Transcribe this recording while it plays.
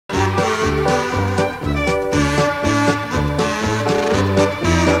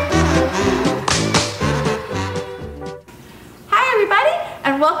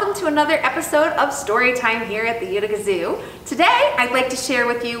another episode of Storytime here at the Utica Zoo. Today, I'd like to share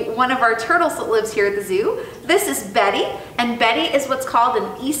with you one of our turtles that lives here at the zoo. This is Betty, and Betty is what's called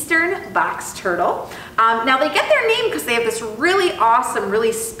an eastern box turtle. Now they get their name because they have this really awesome,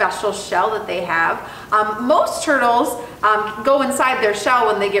 really special shell that they have. Most turtles go inside their shell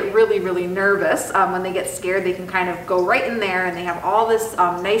when they get really nervous. When they get scared, they can kind of go right in there, and they have all this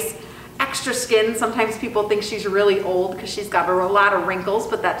nice extra skin. Sometimes people think she's really old because she's got a lot of wrinkles,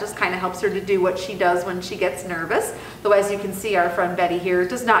 but that just kind of helps her to do what she does when she gets nervous. Though as you can see, our friend Betty here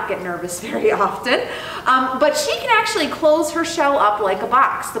does not get nervous very often. But she can actually close her shell up like a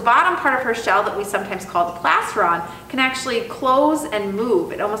box. The bottom part of her shell that we sometimes call the plastron can actually close and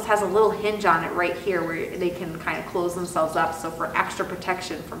move. It almost has a little hinge on it right here where they can kind of close themselves up, so for extra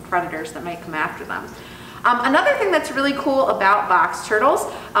protection from predators that might come after them. Another thing that's really cool about box turtles,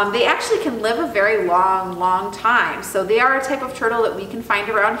 they actually can live a very long time. So they are a type of turtle that we can find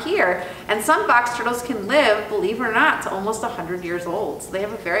around here. And some box turtles can live, believe it or not, to almost 100 years old. So they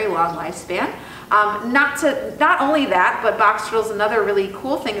have a very long lifespan. Not only that, but box turtles, another really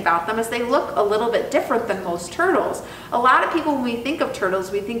cool thing about them is they look a little bit different than most turtles. A lot of people, when we think of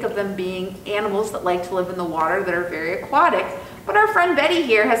turtles, we think of them being animals that like to live in the water, that are very aquatic. But our friend Betty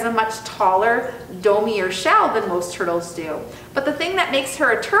here has a much taller, domier shell than most turtles do. But the thing that makes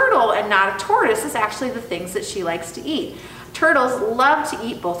her a turtle and not a tortoise is actually the things that she likes to eat. Turtles love to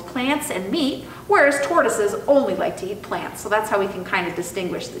eat both plants and meat, whereas tortoises only like to eat plants. So that's how we can kind of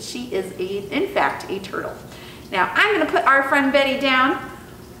distinguish that she is, in fact, a turtle. Now, I'm going to put our friend Betty down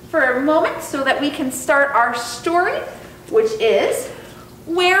for a moment so that we can start our story, which is,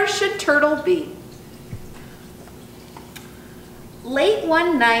 where should turtle be? Late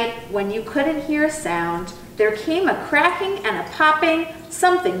one night, when you couldn't hear a sound, there came a cracking and a popping,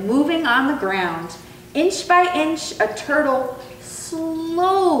 something moving on the ground. Inch by inch, a turtle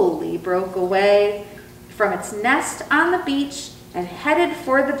slowly broke away from its nest on the beach and headed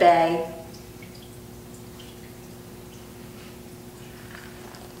for the bay.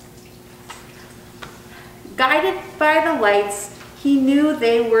 Guided by the lights, he knew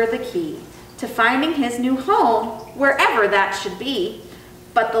they were the key to finding his new home, wherever that should be.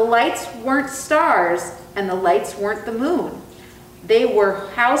 But the lights weren't stars, and the lights weren't the moon. They were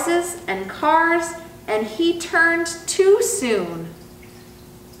houses and cars, and he turned too soon.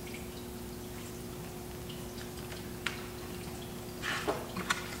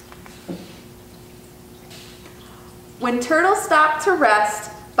 When Turtle stopped to rest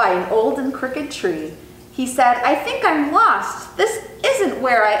by an old and crooked tree, he said, "I think I'm lost. This isn't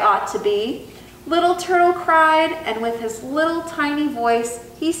where I ought to be." Little Turtle cried, and with his little tiny voice,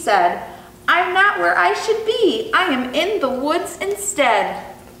 he said, "I'm not where I should be. I am in the woods instead."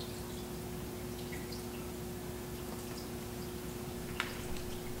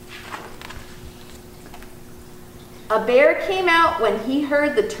 A bear came out when he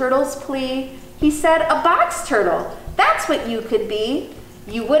heard the turtle's plea. He said, "A box turtle, that's what you could be.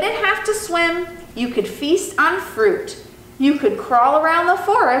 You wouldn't have to swim. You could feast on fruit. You could crawl around the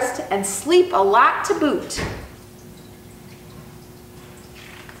forest and sleep a lot to boot."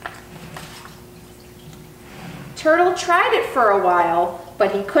 Turtle tried it for a while,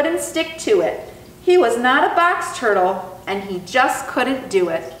 but he couldn't stick to it. He was not a box turtle, and he just couldn't do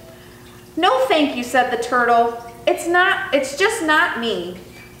it. "No, thank you," said the turtle. It's just not me.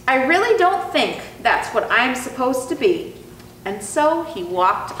 I really don't think that's what I'm supposed to be." And so he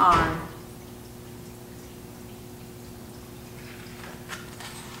walked on.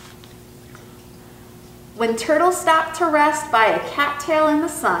 When Turtle stopped to rest by a cattail in the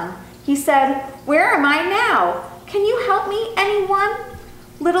sun, he said, "Where am I now? Can you help me, anyone?"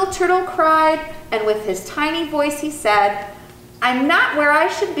 Little Turtle cried, and with his tiny voice he said, "I'm not where I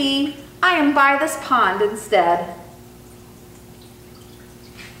should be. I am by this pond instead."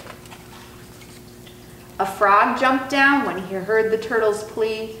 A frog jumped down when he heard the turtle's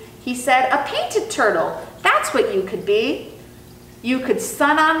plea. He said, "A painted turtle, that's what you could be. You could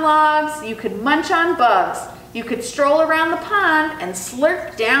sun on logs, you could munch on bugs, you could stroll around the pond and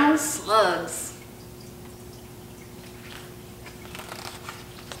slurp down slugs."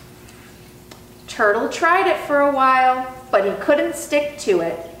 Turtle tried it for a while, but he couldn't stick to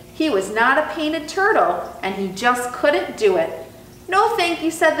it. He was not a painted turtle, and he just couldn't do it. "No, thank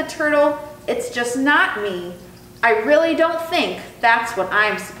you," said the turtle. "It's just not me. I really don't think that's what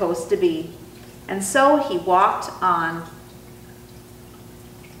I'm supposed to be." And so he walked on.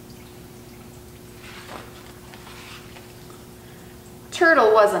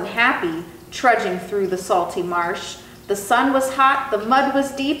 Turtle wasn't happy, trudging through the salty marsh. The sun was hot, the mud was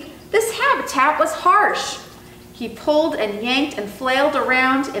deep, this habitat was harsh. He pulled and yanked and flailed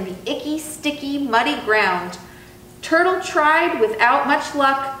around in the icky, sticky, muddy ground. Turtle tried without much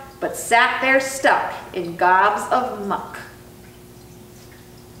luck, but sat there stuck in gobs of muck.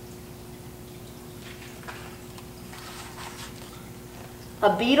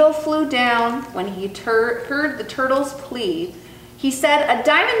 A beetle flew down when he heard the turtle's plea. He said, "A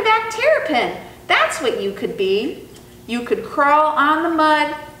diamondback terrapin, that's what you could be. You could crawl on the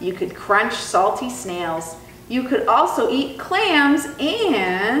mud, you could crunch salty snails. You could also eat clams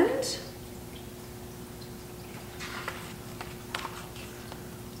and..."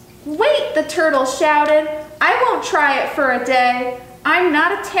 "Wait," the turtle shouted, "I won't try it for a day. I'm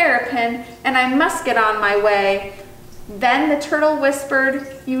not a terrapin and I must get on my way." Then the turtle whispered,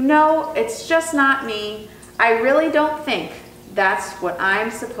 "You know, it's just not me. I really don't think that's what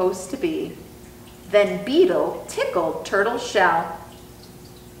I'm supposed to be." Then beetle tickled turtle's shell.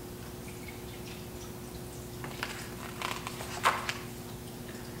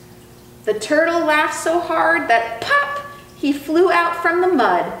 The turtle laughed so hard that pop, he flew out from the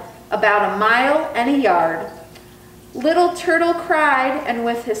mud, about a mile and a yard. Little turtle cried, and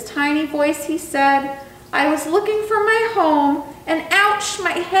with his tiny voice he said, "I was looking for my home, and ouch,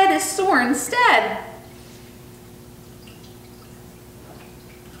 my head is sore instead."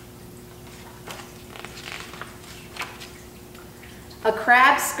 A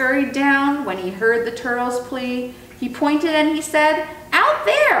crab scurried down when he heard the turtle's plea. He pointed and he said, "Out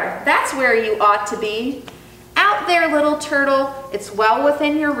there, that's where you ought to be." "Out there, little turtle, it's well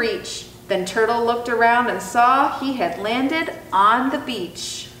within your reach." Then Turtle looked around and saw he had landed on the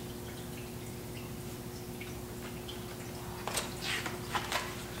beach.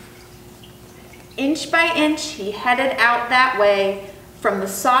 Inch by inch, he headed out that way, from the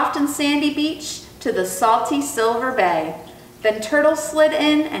soft and sandy beach to the salty silver bay. Then Turtle slid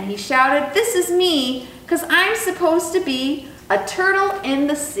in and he shouted, "This is me, 'cause I'm supposed to be a turtle in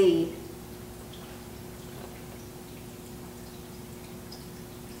the sea."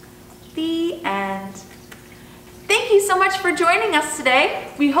 The end. Thank you so much for joining us today.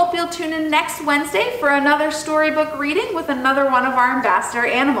 We hope you'll tune in next Wednesday for another storybook reading with another one of our ambassador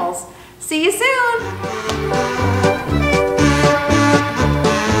animals. See you soon!